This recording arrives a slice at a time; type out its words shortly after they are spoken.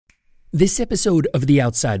This episode of the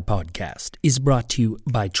Outside Podcast is brought to you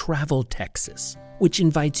by Travel Texas, which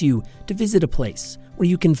invites you to visit a place where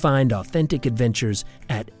you can find authentic adventures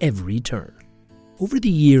at every turn. Over the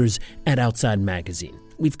years at Outside Magazine,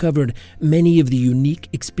 we've covered many of the unique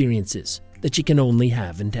experiences that you can only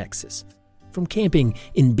have in Texas. From camping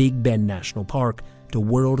in Big Bend National Park to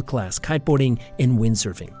world-class kiteboarding and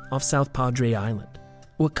windsurfing off South Padre Island.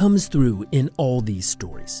 What comes through in all these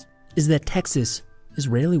stories is that Texas is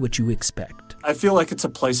rarely what you expect. I feel like it's a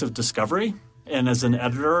place of discovery. And as an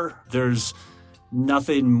editor, there's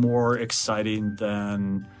nothing more exciting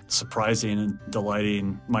than surprising and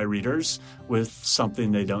delighting my readers with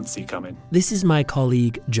something they don't see coming. This is my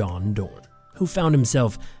colleague, John Dorn, who found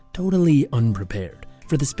himself totally unprepared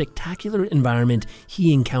for the spectacular environment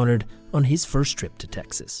he encountered on his first trip to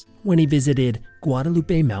Texas when he visited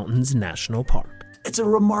Guadalupe Mountains National Park. It's a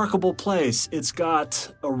remarkable place. It's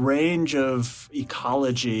got a range of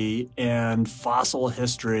ecology and fossil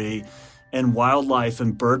history and wildlife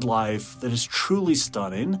and bird life that is truly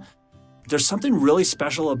stunning. There's something really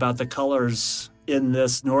special about the colors in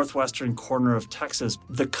this northwestern corner of Texas.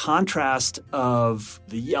 The contrast of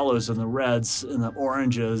the yellows and the reds and the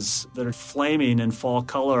oranges that are flaming in fall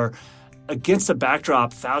color against a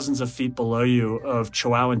backdrop thousands of feet below you of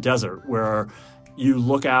Chihuahuan Desert, where you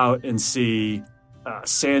look out and see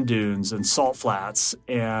sand dunes and salt flats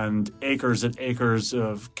and acres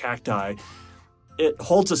of cacti. It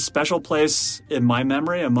holds a special place in my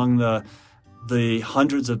memory among the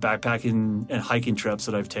hundreds of backpacking and hiking trips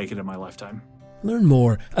that I've taken in my lifetime. Learn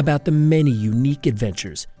more about the many unique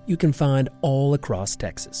adventures you can find all across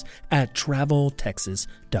Texas at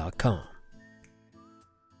traveltexas.com.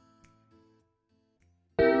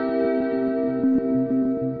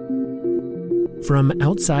 From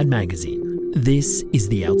Outside Magazine, this is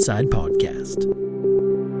the Outside Podcast.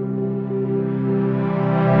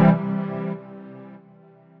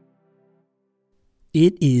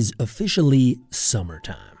 It is officially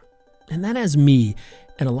summertime, and that has me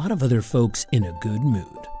and a lot of other folks in a good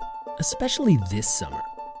mood, especially this summer,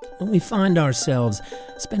 when we find ourselves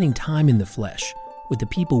spending time in the flesh with the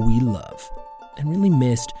people we love and really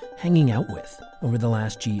missed hanging out with over the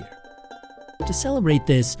last year. To celebrate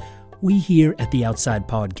this, we here at the Outside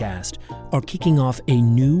Podcast are kicking off a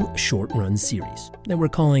new short-run series that we're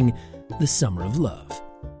calling The Summer of Love.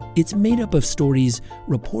 It's made up of stories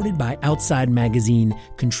reported by Outside Magazine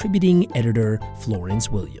contributing editor Florence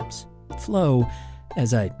Williams. Flo,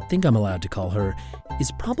 as I think I'm allowed to call her,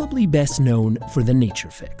 is probably best known for The Nature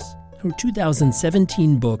Fix, her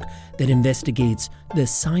 2017 book that investigates the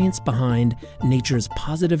science behind nature's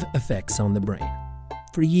positive effects on the brain.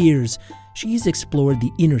 For years, she's explored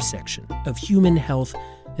the intersection of human health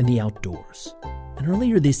and the outdoors. And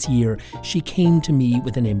earlier this year, she came to me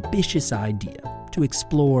with an ambitious idea to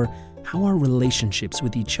explore how our relationships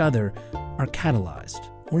with each other are catalyzed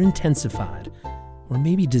or intensified or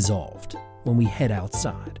maybe dissolved when we head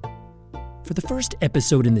outside. For the first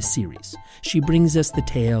episode in the series, she brings us the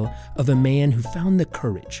tale of a man who found the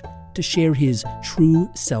courage to share his true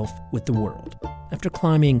self with the world after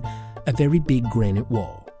climbing a very big granite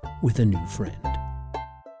wall with a new friend.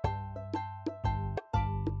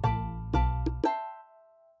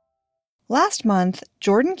 Last month,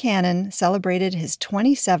 Jordan Cannon celebrated his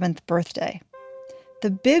 27th birthday. The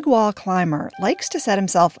big wall climber likes to set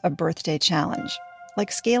himself a birthday challenge,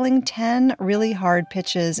 like scaling 10 really hard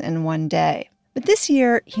pitches in one day. But this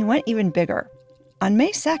year, he went even bigger. On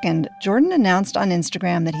May 2nd, Jordan announced on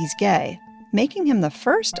Instagram that he's gay, making him the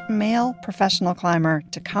first male professional climber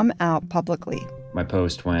to come out publicly. My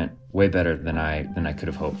post went way better than I could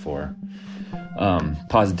have hoped for.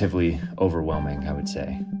 Positively overwhelming, I would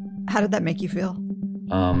say. How did that make you feel?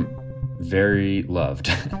 Very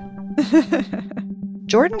loved.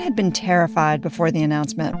 Jordan had been terrified before the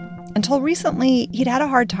announcement. Until recently, he'd had a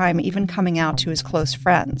hard time even coming out to his close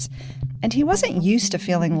friends. And he wasn't used to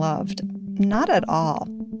feeling loved. Not at all.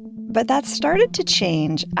 But that started to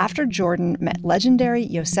change after Jordan met legendary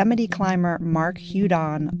Yosemite climber Mark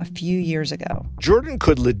Hudon a few years ago. Jordan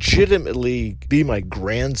could legitimately be my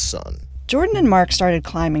grandson. Jordan and Mark started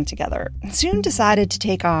climbing together and soon decided to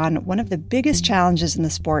take on one of the biggest challenges in the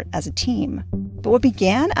sport as a team. But what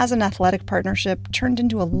began as an athletic partnership turned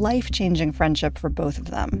into a life-changing friendship for both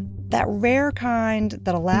of them. That rare kind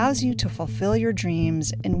that allows you to fulfill your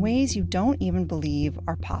dreams in ways you don't even believe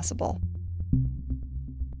are possible.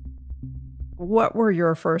 What were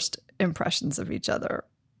your first impressions of each other?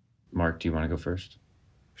 Mark, do you want to go first?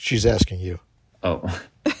 She's asking you. Oh.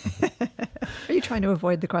 Are you trying to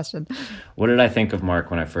avoid the question? What did I think of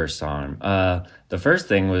Mark when I first saw him? The first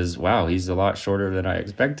thing was, wow, he's a lot shorter than I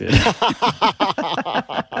expected.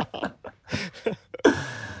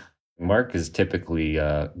 Mark is typically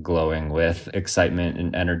glowing with excitement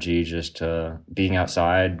and energy, just being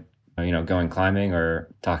outside, going climbing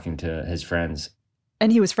or talking to his friends.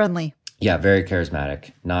 And he was friendly. Yeah, very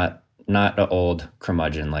charismatic. Not an old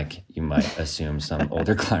curmudgeon like you might assume some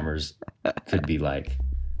older climbers could be like.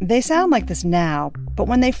 They sound like this now, but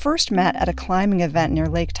when they first met at a climbing event near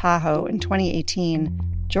Lake Tahoe in 2018,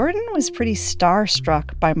 Jordan was pretty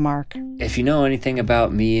starstruck by Mark. If you know anything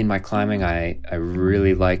about me and my climbing, I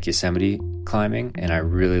really like Yosemite climbing, and I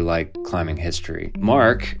really like climbing history.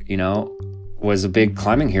 Mark, was a big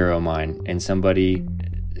climbing hero of mine and somebody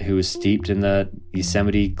who was steeped in the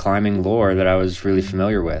Yosemite climbing lore that I was really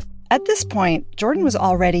familiar with. At this point, Jordan was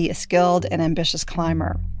already a skilled and ambitious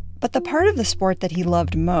climber. But the part of the sport that he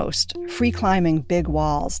loved most, free climbing big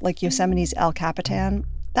walls like Yosemite's El Capitan,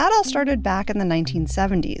 that all started back in the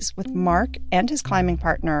 1970s with Mark and his climbing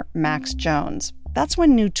partner, Max Jones. That's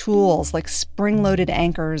when new tools like spring-loaded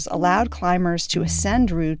anchors allowed climbers to ascend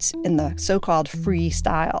routes in the so-called free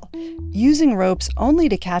style, using ropes only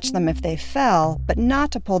to catch them if they fell, but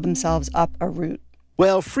not to pull themselves up a route.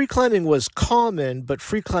 Well, free climbing was common, but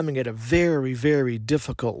free climbing at a very, very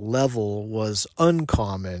difficult level was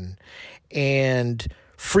uncommon, and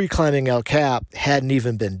free climbing El Cap hadn't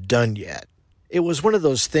even been done yet. It was one of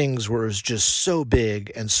those things where it was just so big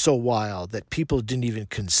and so wild that people didn't even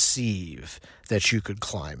conceive that you could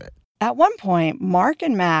climb it. At one point, Mark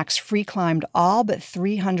and Max free climbed all but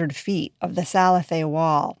 300 feet of the Salathé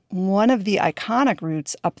Wall, one of the iconic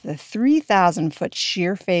routes up the 3,000-foot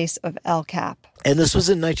sheer face of El Cap. And this was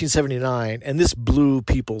in 1979, and this blew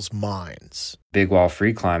people's minds. Big wall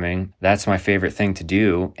free climbing, that's my favorite thing to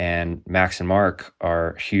do, and Max and Mark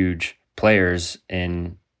are huge players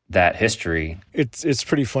in that history. It's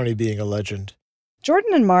pretty funny being a legend.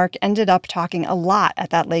 Jordan and Mark ended up talking a lot at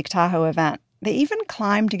that Lake Tahoe event. They even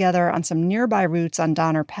climbed together on some nearby routes on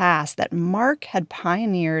Donner Pass that Mark had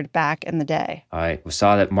pioneered back in the day. I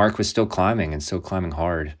saw that Mark was still climbing and still climbing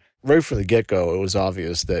hard. Right from the get-go, it was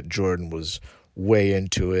obvious that Jordan was way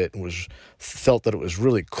into it and felt that it was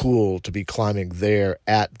really cool to be climbing there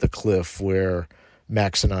at the cliff where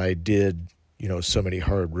Max and I did, so many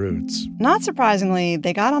hard routes. Not surprisingly,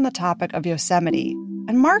 they got on the topic of Yosemite,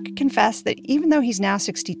 and Mark confessed that even though he's now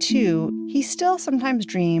 62, he still sometimes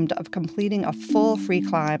dreamed of completing a full free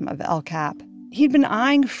climb of El Cap. He'd been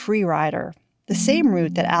eyeing Freerider, the same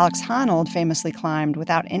route that Alex Honnold famously climbed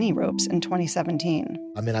without any ropes in 2017.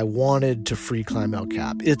 I wanted to free climb El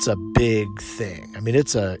Cap. It's a big thing.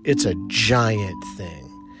 It's a giant thing.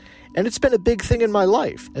 And it's been a big thing in my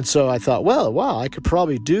life. And so I thought, wow, I could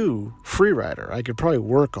probably do Freerider. I could probably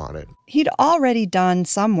work on it. He'd already done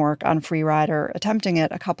some work on Freerider, attempting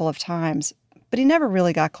it a couple of times, but he never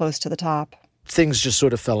really got close to the top. Things just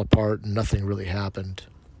sort of fell apart and nothing really happened.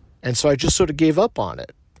 And so I just sort of gave up on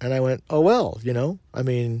it. And I went, oh, well, you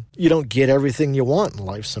don't get everything you want in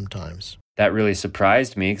life sometimes. That really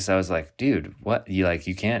surprised me because I was like, dude, what?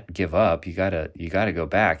 You can't give up. You gotta go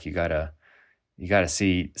back. You gotta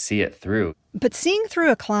see it through. But seeing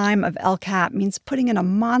through a climb of El Cap means putting in a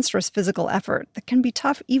monstrous physical effort that can be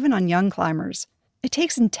tough even on young climbers. It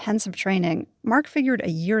takes intensive training. Mark figured a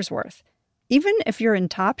year's worth. Even if you're in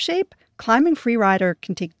top shape, climbing Freerider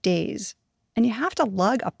can take days. And you have to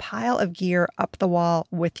lug a pile of gear up the wall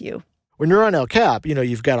with you. When you're on El Cap,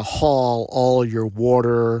 you've got to haul all your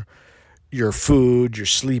water, your food, your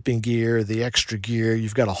sleeping gear, the extra gear.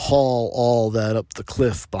 You've got to haul all that up the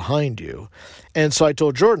cliff behind you. And so I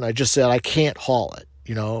told Jordan, I just said, I can't haul it.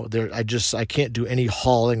 I can't do any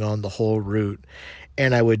hauling on the whole route.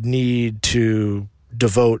 And I would need to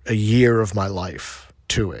devote a year of my life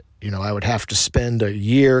to it. I would have to spend a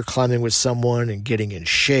year climbing with someone and getting in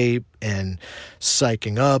shape and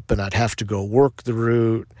psyching up, and I'd have to go work the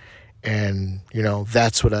route, and,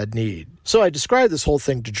 that's what I'd need. So I described this whole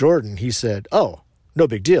thing to Jordan. He said, oh, no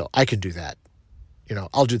big deal. I can do that.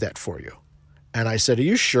 I'll do that for you. And I said, are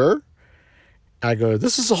you sure? I go,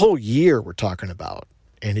 this is a whole year we're talking about.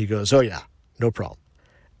 And he goes, oh, yeah, no problem.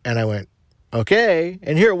 And I went, okay.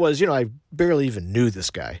 And here it was, I barely even knew this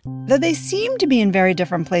guy. Though they seemed to be in very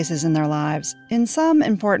different places in their lives, in some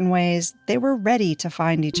important ways, they were ready to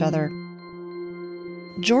find each other.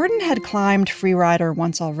 Jordan had climbed Freerider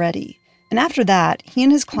once already. And after that, he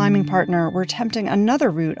and his climbing partner were attempting another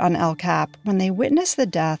route on El Cap when they witnessed the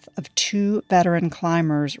death of two veteran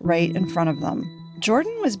climbers right in front of them.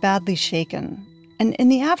 Jordan was badly shaken. And in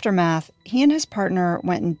the aftermath, he and his partner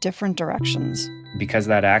went in different directions. Because of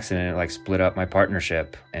that accident, it split up my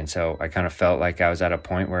partnership. And so I kind of felt like I was at a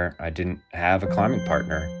point where I didn't have a climbing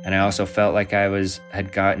partner. And I also felt like I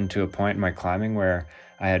had gotten to a point in my climbing where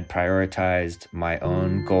I had prioritized my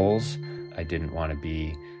own goals. I didn't want to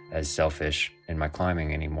be as selfish in my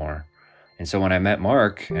climbing anymore. And so when I met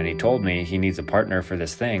Mark and he told me he needs a partner for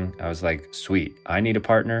this thing, I was like, sweet, I need a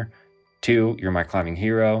partner. 2, you're my climbing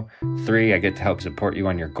hero. 3, I get to help support you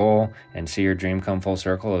on your goal and see your dream come full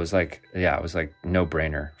circle. It was like no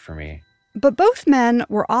brainer for me. But both men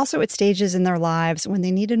were also at stages in their lives when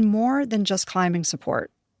they needed more than just climbing support.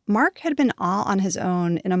 Mark had been all on his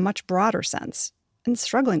own in a much broader sense and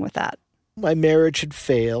struggling with that. My marriage had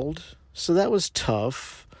failed, so that was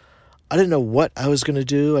tough. I didn't know what I was going to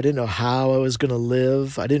do. I didn't know how I was going to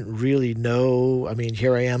live. I didn't really know. I mean,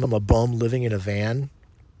 here I am. I'm a bum living in a van.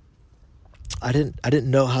 I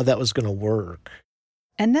didn't know how that was going to work.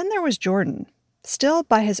 And then there was Jordan, still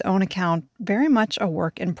by his own account, very much a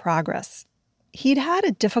work in progress. He'd had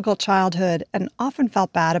a difficult childhood and often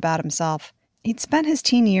felt bad about himself. He'd spent his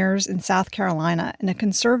teen years in South Carolina in a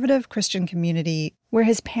conservative Christian community where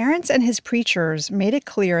his parents and his preachers made it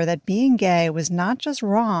clear that being gay was not just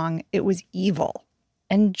wrong, it was evil.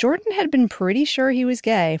 And Jordan had been pretty sure he was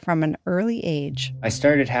gay from an early age. I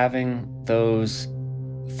started having those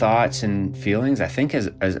thoughts and feelings, I think as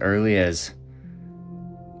early as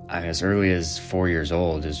 4 years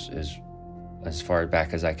old, as far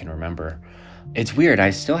back as I can remember. It's weird.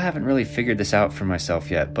 I still haven't really figured this out for myself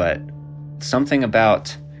yet, but something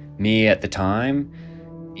about me at the time,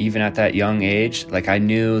 even at that young age, like I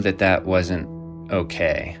knew that wasn't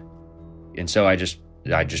okay. And so I just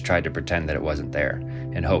tried to pretend that it wasn't there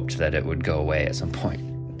and hoped that it would go away at some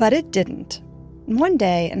point. But it didn't. One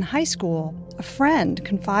day in high school, a friend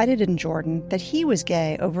confided in Jordan that he was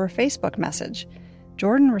gay over a Facebook message.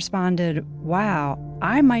 Jordan responded, "Wow,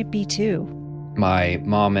 I might be too." My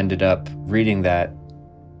mom ended up reading that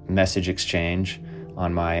message exchange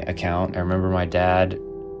on my account. I remember my dad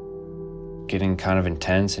getting kind of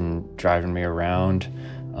intense and driving me around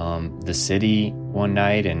the city one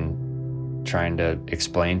night and trying to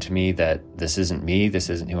explain to me that this isn't me, this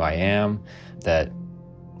isn't who I am, that,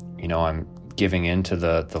 I'm giving in to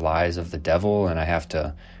the lies of the devil and I have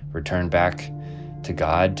to return back to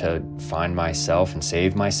God to find myself and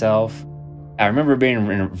save myself. I remember being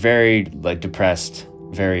in a very depressed,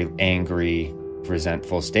 very angry,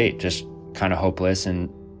 resentful state, just kind of hopeless and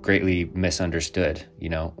greatly misunderstood,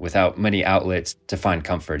 without many outlets to find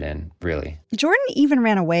comfort in, really. Jordan even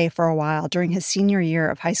ran away for a while during his senior year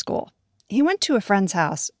of high school. He went to a friend's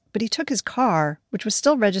house, but he took his car, which was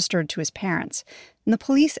still registered to his parents, and the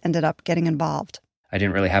police ended up getting involved. I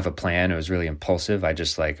didn't really have a plan. It was really impulsive. I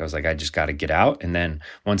just got to get out. And then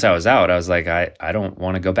once I was out, I was like, I don't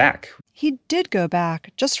want to go back. He did go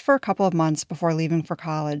back just for a couple of months before leaving for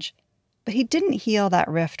college, but he didn't heal that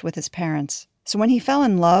rift with his parents. So when he fell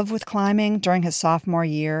in love with climbing during his sophomore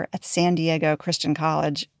year at San Diego Christian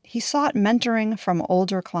College, he sought mentoring from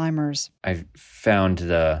older climbers. I found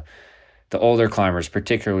the older climbers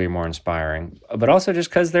particularly more inspiring, but also just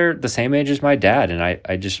because they're the same age as my dad. And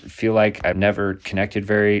I just feel like I've never connected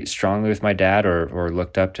very strongly with my dad or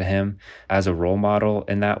looked up to him as a role model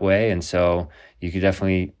in that way. And so you could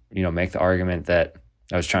definitely, make the argument that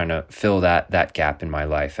I was trying to fill that gap in my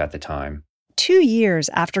life at the time. 2 years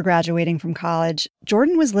after graduating from college,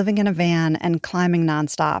 Jordan was living in a van and climbing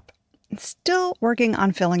nonstop, and still working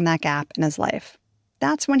on filling that gap in his life.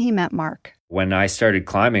 That's when he met Mark. When I started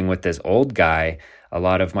climbing with this old guy, a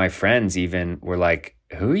lot of my friends even were like,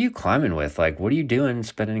 who are you climbing with? Like, what are you doing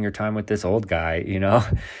spending your time with this old guy,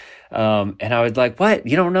 And I was like, what?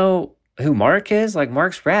 You don't know who Mark is? Like,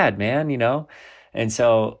 Mark's rad, man, And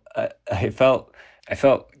so I felt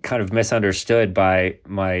kind of misunderstood by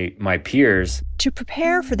my peers. To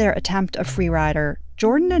prepare for their attempt of Freerider,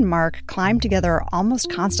 Jordan and Mark climbed together almost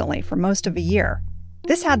constantly for most of a year.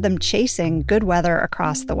 This had them chasing good weather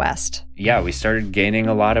across the West. Yeah, we started gaining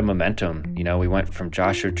a lot of momentum. We went from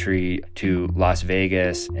Joshua Tree to Las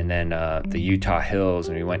Vegas and then the Utah Hills,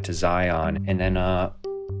 and we went to Zion and then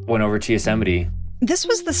went over to Yosemite. This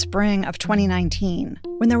was the spring of 2019,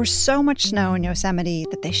 when there was so much snow in Yosemite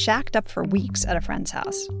that they shacked up for weeks at a friend's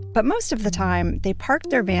house. But most of the time, they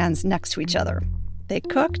parked their vans next to each other. They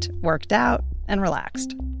cooked, worked out, and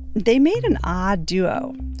relaxed. They made an odd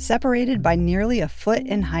duo, separated by nearly a foot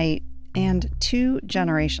in height and 2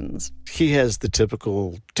 generations. He has the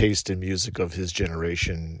typical taste in music of his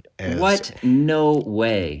generation. What? No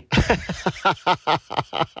way.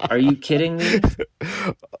 Are you kidding me?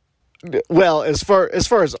 Well, as far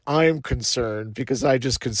as I'm concerned, because I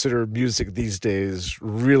just consider music these days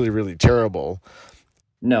really, really terrible.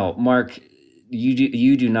 No, Mark,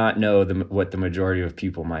 you do not know what the majority of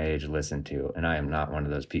people my age listen to, and I am not one of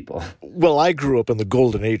those people. Well, I grew up in the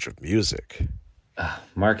golden age of music.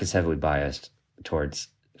 Mark is heavily biased towards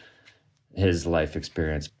his life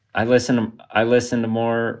experience. I listen to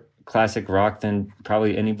more classic rock than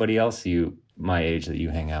probably anybody else my age that you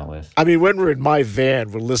hang out with. I mean, when we're in my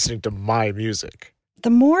van, we're listening to my music. The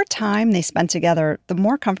more time they spent together, the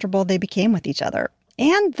more comfortable they became with each other,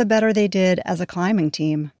 and the better they did as a climbing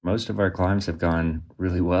team. Most of our climbs have gone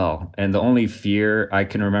really well. And the only fear I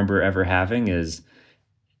can remember ever having is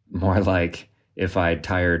more like if I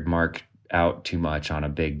tired Mark out too much on a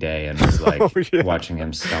big day and was like watching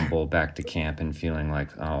him stumble back to camp and feeling like,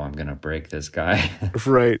 oh, I'm going to break this guy.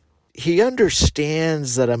 Right. He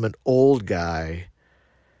understands that I'm an old guy.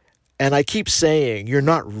 And I keep saying, you're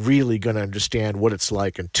not really going to understand what it's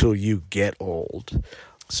like until you get old.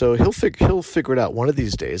 So he'll figure it out one of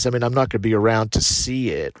these days. I mean, I'm not going to be around to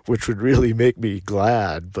see it, which would really make me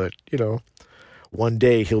glad. But, one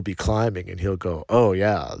day he'll be climbing and he'll go, oh,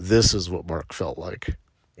 yeah, this is what Mark felt like.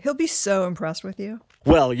 He'll be so impressed with you.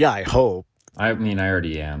 Well, yeah, I hope. I mean, I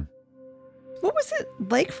already am. What was it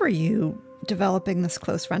like for you developing this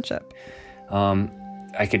close friendship?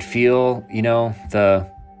 I could feel, the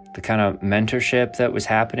kind of mentorship that was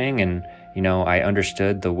happening. And, I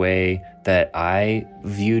understood the way that I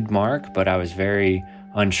viewed Mark, but I was very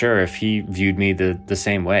unsure if he viewed me the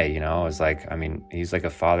same way. I was like, I mean, he's like a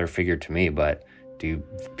father figure to me, but do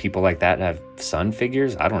people like that have son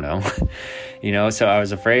figures? I don't know. So I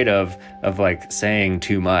was afraid of like saying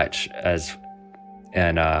too much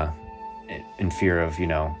and in fear of,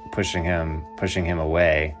 pushing him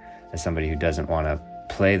away as somebody who doesn't want to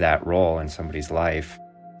play that role in somebody's life.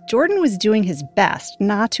 Jordan was doing his best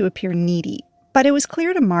not to appear needy, but it was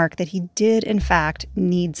clear to Mark that he did, in fact,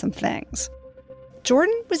 need some things.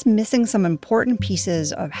 Jordan was missing some important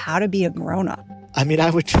pieces of how to be a grown-up. I mean, I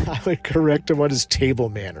would correct him on his table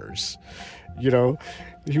manners.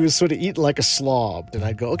 He was sort of eating like a slob. And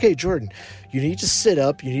I'd go, okay, Jordan, you need to sit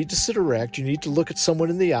up. You need to sit erect. You need to look at someone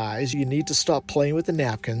in the eyes. You need to stop playing with the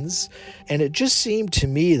napkins. And it just seemed to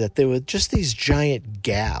me that there were just these giant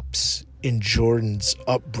gaps in Jordan's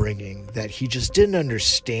upbringing that he just didn't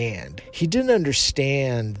understand. He didn't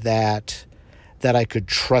understand that I could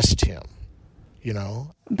trust him,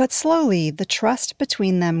 But slowly, the trust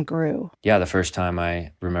between them grew. Yeah, the first time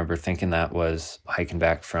I remember thinking that was hiking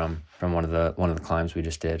back from one of the climbs we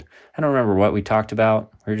just did. I don't remember what we talked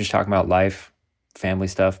about. We were just talking about life, family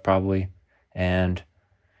stuff probably. And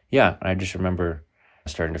yeah, I just remember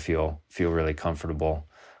starting to feel really comfortable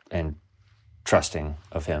and trusting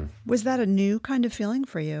of him. Was that a new kind of feeling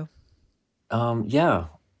for you? Yeah.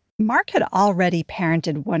 Mark had already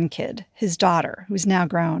parented one kid, his daughter, who's now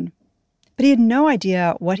grown. But he had no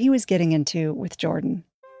idea what he was getting into with Jordan.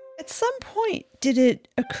 At some point, did it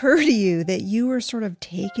occur to you that you were sort of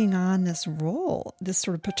taking on this role, this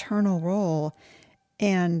sort of paternal role?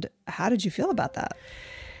 And how did you feel about that?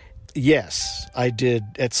 Yes, I did.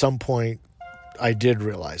 At some point, I did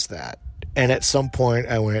realize that. And at some point,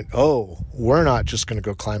 I went, oh, we're not just going to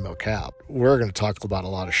go climb El Cap. We're going to talk about a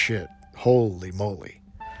lot of shit. Holy moly.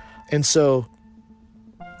 And so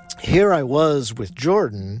here I was with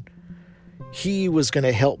Jordan. He was going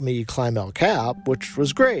to help me climb El Cap, which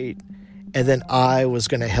was great. And then I was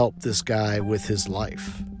going to help this guy with his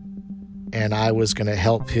life. And I was going to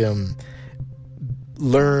help him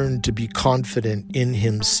learn to be confident in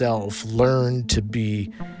himself, learn to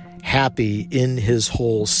be happy in his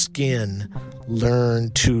whole skin,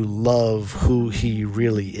 learn to love who he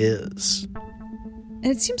really is. And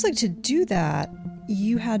it seems like to do that,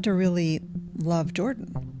 you had to really love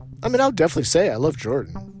Jordan. I mean, I'll definitely say I love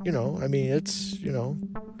Jordan.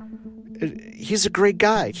 He's a great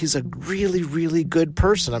guy. He's a really, really good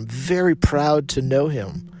person. I'm very proud to know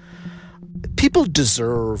him. People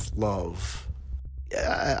deserve love.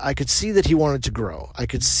 I could see that he wanted to grow. I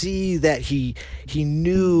could see that he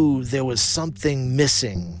knew there was something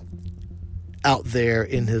missing out there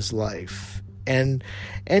in his life. And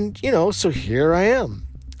so here I am.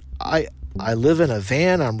 I live in a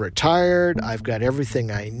van. I'm retired. I've got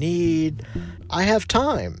everything I need. I have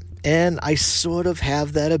time. And I sort of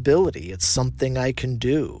have that ability. It's something I can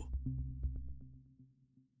do.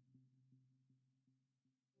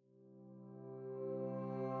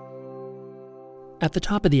 At the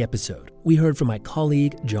top of the episode, we heard from my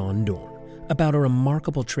colleague John Dorn about a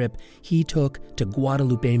remarkable trip he took to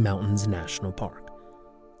Guadalupe Mountains National Park.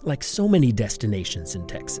 Like so many destinations in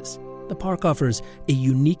Texas, the park offers a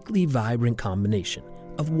uniquely vibrant combination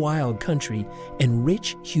of wild country and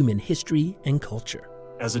rich human history and culture.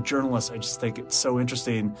 As a journalist, I just think it's so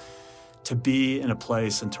interesting to be in a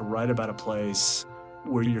place and to write about a place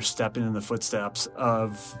where you're stepping in the footsteps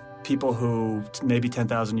of people who maybe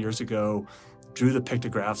 10,000 years ago drew the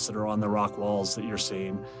pictographs that are on the rock walls that you're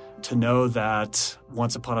seeing. To know that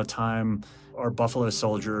once upon a time, our Buffalo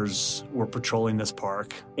Soldiers were patrolling this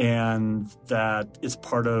park, and that it's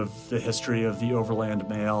part of the history of the Overland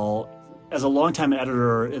Mail. As a longtime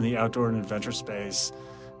editor in the outdoor and adventure space,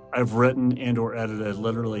 I've written and or edited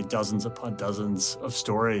literally dozens upon dozens of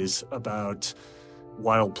stories about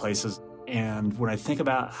wild places. And when I think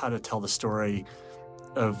about how to tell the story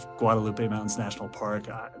of Guadalupe Mountains National Park,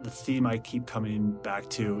 the theme I keep coming back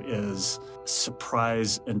to is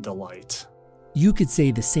surprise and delight. You could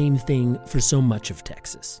say the same thing for so much of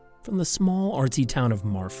Texas, from the small artsy town of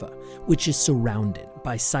Marfa, which is surrounded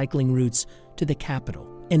by cycling routes, to the capital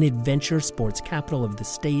and adventure sports capital of the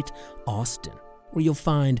state, Austin, where you'll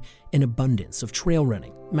find an abundance of trail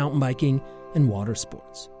running, mountain biking, and water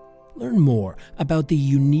sports. Learn more about the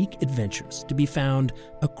unique adventures to be found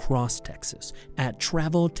across Texas at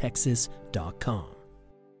traveltexas.com.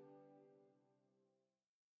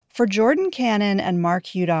 For Jordan Cannon and Mark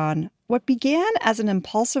Hudon, what began as an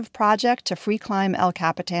impulsive project to free climb El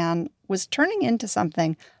Capitan was turning into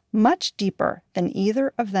something much deeper than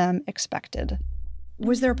either of them expected.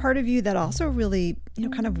 Was there a part of you that also really,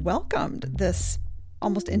 kind of welcomed this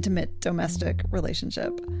almost intimate domestic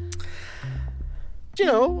relationship?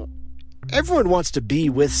 Everyone wants to be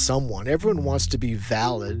with someone. Everyone wants to be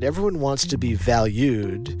valid. Everyone wants to be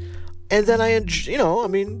valued. And then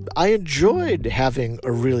I enjoyed having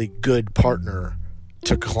a really good partner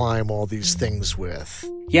to climb all these things with.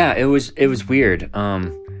 Yeah, it was weird.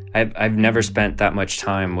 I've never spent that much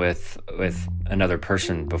time with another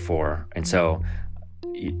person before, and so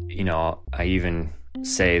I even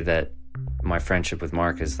say that my friendship with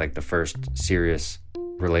Mark is like the first serious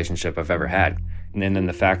relationship I've ever had. And then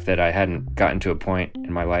the fact that I hadn't gotten to a point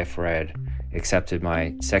in my life where I had accepted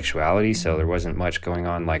my sexuality, so there wasn't much going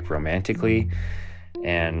on like romantically.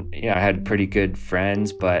 And I had pretty good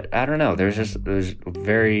friends, but I don't know, there's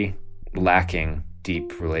very lacking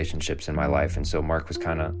deep relationships in my life. And so Mark was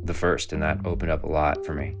kind of the first, and that opened up a lot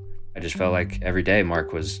for me. I just felt like every day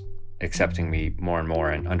Mark was accepting me more and more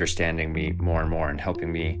and understanding me more and more and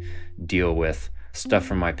helping me deal with stuff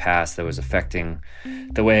from my past that was affecting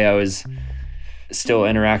the way I was still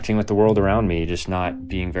interacting with the world around me, just not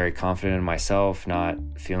being very confident in myself, not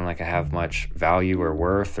feeling like I have much value or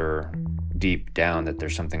worth, or deep down that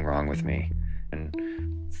there's something wrong with me. And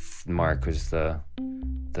Mark was the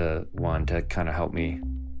one to kind of help me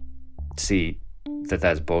see that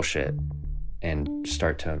that's bullshit and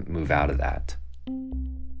start to move out of that.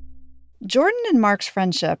 Jordan and Mark's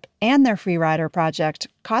friendship and their Freerider project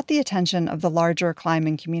caught the attention of the larger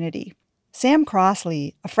climbing community. Sam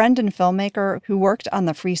Crossley, a friend and filmmaker who worked on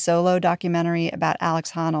the Free Solo documentary about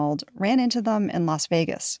Alex Honnold, ran into them in Las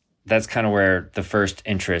Vegas. That's kind of where the first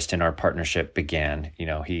interest in our partnership began.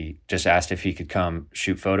 He just asked if he could come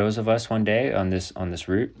shoot photos of us one day on this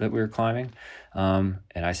route that we were climbing. And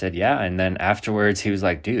I said, yeah. And then afterwards he was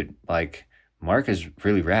like, dude, like, Mark is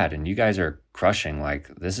really rad and you guys are crushing. Like,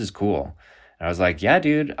 this is cool. And I was like, yeah,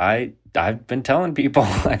 dude, I've been telling people,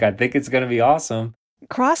 like, I think it's going to be awesome.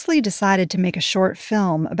 Crossley decided to make a short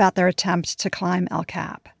film about their attempt to climb El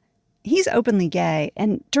Cap. He's openly gay,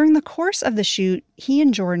 and during the course of the shoot, he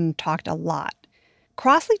and Jordan talked a lot.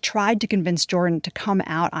 Crossley tried to convince Jordan to come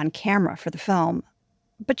out on camera for the film,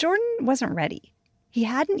 but Jordan wasn't ready. He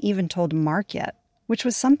hadn't even told Mark yet, which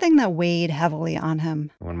was something that weighed heavily on him.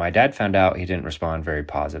 When my dad found out, he didn't respond very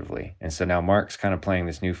positively. And so now Mark's kind of playing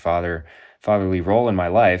this new fatherly role in my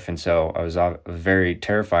life. And so I was very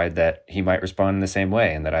terrified that he might respond in the same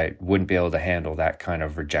way and that I wouldn't be able to handle that kind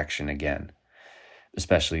of rejection again,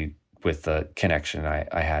 especially with the connection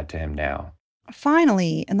I had to him now.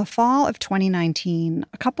 Finally, in the fall of 2019,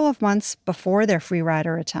 a couple of months before their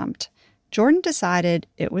Freerider attempt, Jordan decided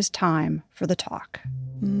it was time for the talk.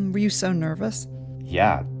 Were you so nervous?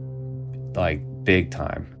 Yeah, like big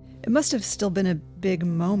time. It must have still been a big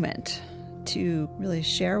moment to really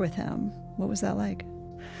share with him. What was that like?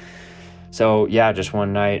 So yeah, just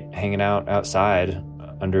one night hanging out outside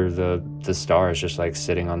under the stars, just like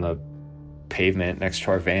sitting on the pavement next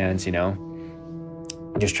to our vans,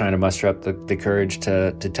 just trying to muster up the courage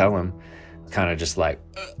to tell him, kind of just like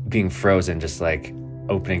being frozen, just like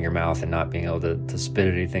opening your mouth and not being able to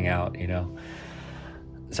spit anything out,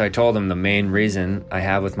 So I told him the main reason I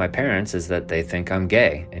have with my parents is that they think I'm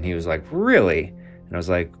gay. And he was like, really? And I was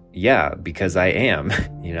like, yeah, because I am,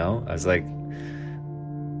 I was like,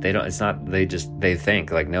 they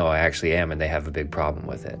think like, no, I actually am. And they have a big problem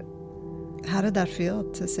with it. How did that feel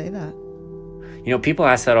to say that? People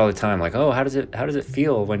ask that all the time, like, oh, how does it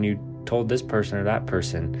feel when you told this person or that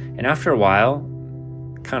person? And after a while,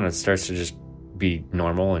 kind of starts to just be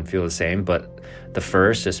normal and feel the same. But the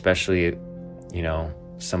first, especially,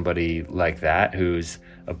 somebody like that who's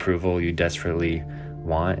approval you desperately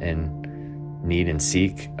want and need and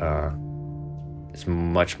seek, it's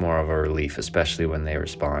much more of a relief, especially when they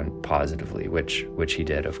respond positively, which he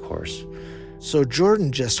did, of course. So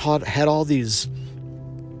Jordan just had all these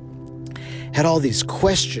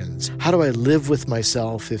questions. How do I live with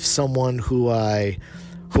myself if someone who I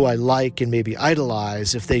like and maybe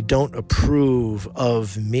idolize, if they don't approve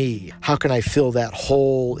of me? How can I fill that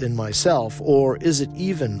hole in myself? Or is it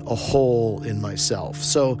even a hole in myself?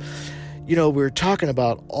 So, we're talking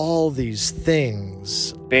about all these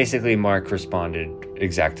things. Basically, Mark responded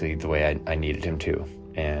exactly the way I needed him to,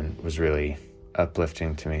 and was really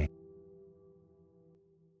uplifting to me.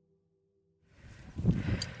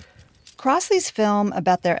 Crossley's film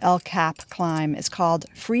about their El Cap climb is called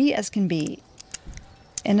Free as Can Be.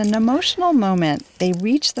 In an emotional moment, they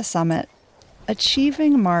reach the summit,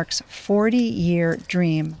 achieving Mark's 40-year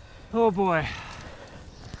dream. Oh boy.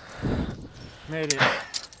 Made it.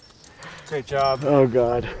 Great job. Oh,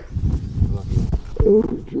 God.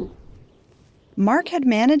 Mark had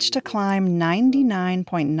managed to climb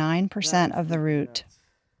 99.9% of the route.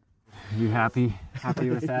 You happy? Happy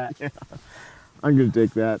with that? Yeah. I'm going to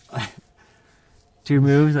take that. 2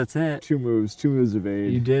 moves, that's it. 2 moves of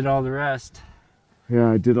aid. You did all the rest.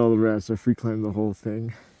 Yeah, I did all the rest. I free climbed the whole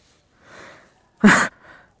thing.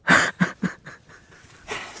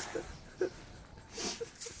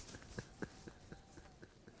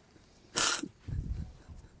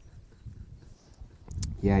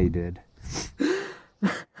 Yeah, you did.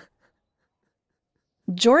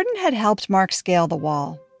 Jordan had helped Mark scale the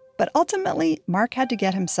wall, but ultimately, Mark had to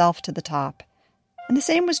get himself to the top. And the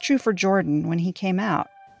same was true for Jordan when he came out.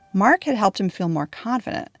 Mark had helped him feel more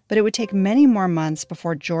confident, but it would take many more months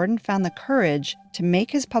before Jordan found the courage to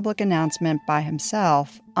make his public announcement by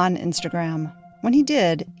himself on Instagram. When he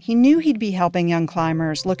did, he knew he'd be helping young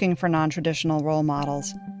climbers looking for non-traditional role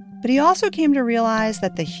models. But he also came to realize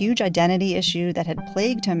that the huge identity issue that had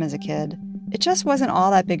plagued him as a kid, it just wasn't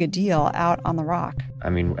all that big a deal out on the rock.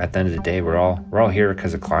 I mean, at the end of the day, we're all here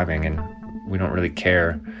because of climbing, and we don't really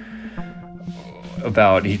care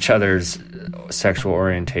about each other's sexual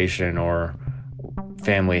orientation or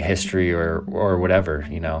family history or whatever.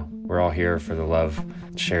 We're all here for the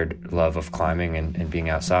shared love of climbing and being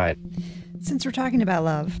outside. Since we're talking about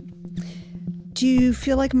love, do you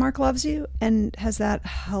feel like Mark loves you? And has that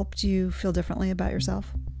helped you feel differently about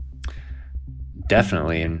yourself?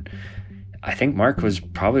 Definitely. And I think Mark was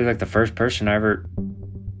probably like the first person I ever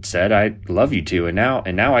said I love you to. And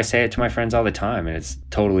now I say it to my friends all the time, and it's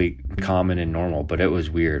totally common and normal, but it was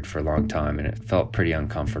weird for a long time and it felt pretty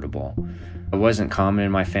uncomfortable. It wasn't common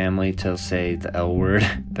in my family to say the L word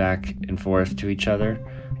back and forth to each other.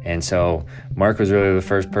 And so Mark was really the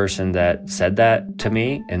first person that said that to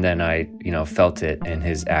me. And then I, felt it in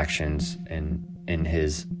his actions and in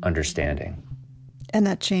his understanding. And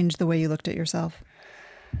that changed the way you looked at yourself?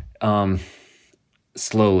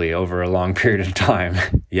 Slowly over a long period of time.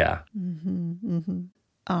 Yeah. Mm-hmm,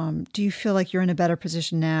 mm-hmm. Do you feel like you're in a better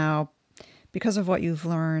position now because of what you've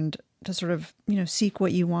learned to sort of, seek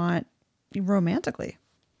what you want romantically?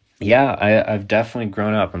 Yeah, I've definitely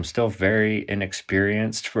grown up. I'm still very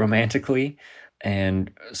inexperienced romantically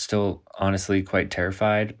and still honestly quite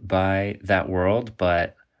terrified by that world,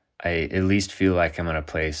 but I at least feel like I'm in a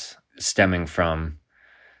place that stems from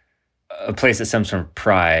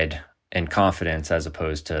pride and confidence as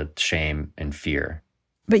opposed to shame and fear.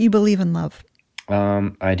 But you believe in love?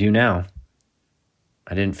 I do now.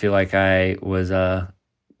 I didn't feel like I was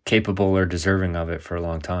capable or deserving of it for a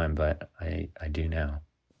long time, but I do now.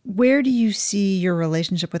 Where do you see your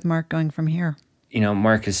relationship with Mark going from here?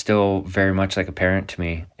 Mark is still very much like a parent to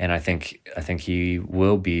me, and I think he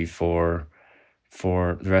will be for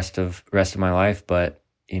the rest of my life. But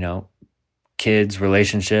kids'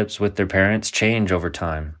 relationships with their parents change over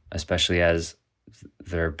time, especially as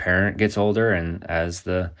their parent gets older and as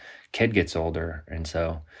the kid gets older. And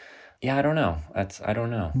so, yeah, I don't know. I don't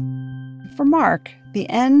know. For Mark, the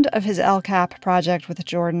end of his El Cap project with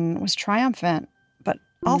Jordan was triumphant, but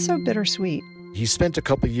also bittersweet. He spent a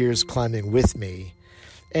couple years climbing with me,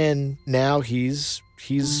 and now he's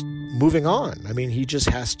moving on. I mean, he just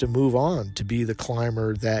has to move on to be the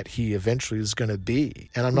climber that he eventually is going to be,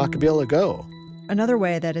 and I'm not going to be able to go. Another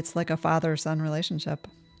way that it's like a father-son relationship.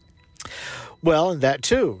 Well, and that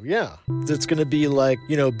too, yeah. It's going to be like,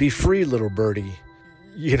 be free, little birdie,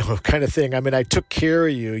 kind of thing. I mean, I took care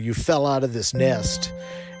of you. You fell out of this nest,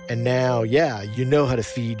 and now, yeah, you know how to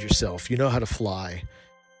feed yourself. You know how to fly.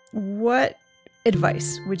 What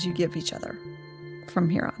advice would you give each other from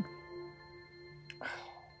here on?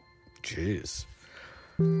 Jeez.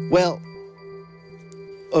 Well,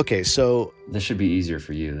 okay, so this should be easier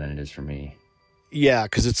for you than it is for me. Yeah,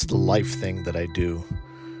 because it's the life thing that I do.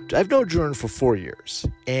 I've known Jordan for 4 years,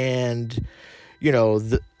 and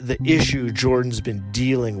the issue Jordan's been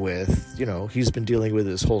dealing with, he's been dealing with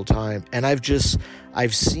this whole time, and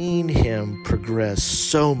I've seen him progress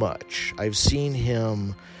so much. I've seen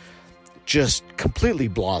him just completely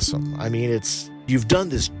blossom. I mean, you've done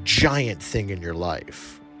this giant thing in your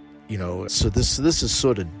life, so this is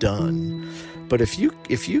sort of done. But if you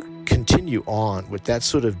continue on with that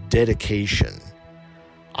sort of dedication,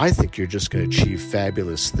 I think you're just going to achieve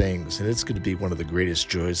fabulous things, and it's going to be one of the greatest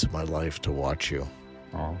joys of my life to watch you.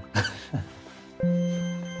 Oh.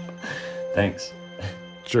 Thanks.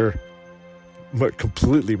 Sure. But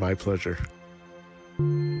completely my pleasure.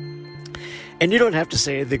 And you don't have to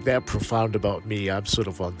say anything that profound about me. I'm sort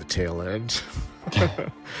of on the tail end.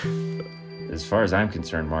 As far as I'm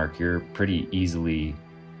concerned, Mark, you're pretty easily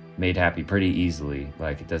made happy pretty easily.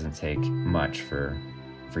 Like, it doesn't take much for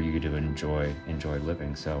you to enjoy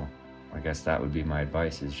living. So I guess that would be my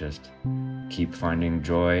advice, is just keep finding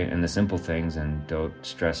joy in the simple things and don't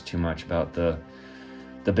stress too much about the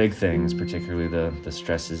big things, particularly the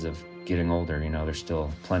stresses of getting older. There's still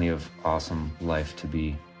plenty of awesome life to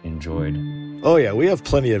be enjoyed. Oh yeah, we have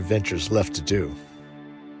plenty of adventures left to do.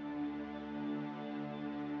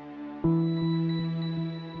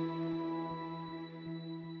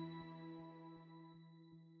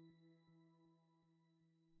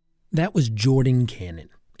 That was Jordan Cannon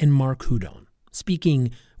and Mark Houdon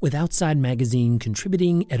speaking with Outside Magazine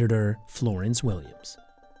contributing editor Florence Williams.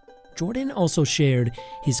 Jordan also shared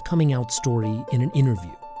his coming out story in an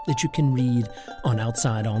interview that you can read on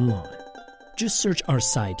Outside Online. Just search our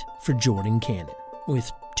site for Jordan Cannon, with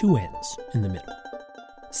 2 N's in the middle.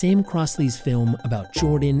 Sam Crossley's film about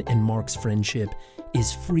Jordan and Mark's friendship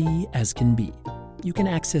is free as can be. You can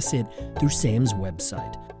access it through Sam's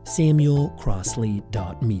website,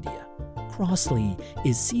 samuelcrossley.media. Crossley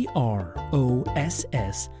is Crossley.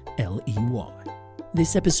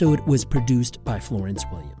 This episode was produced by Florence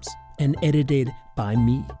Williams and edited by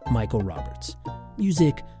me, Michael Roberts.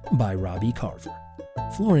 Music by Robbie Carver.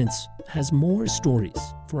 Florence has more stories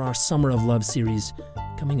for our Summer of Love series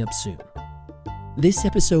coming up soon. This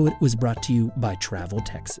episode was brought to you by Travel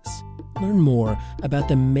Texas. Learn more about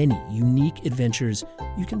the many unique adventures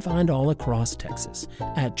you can find all across Texas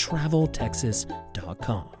at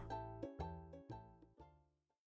traveltexas.com.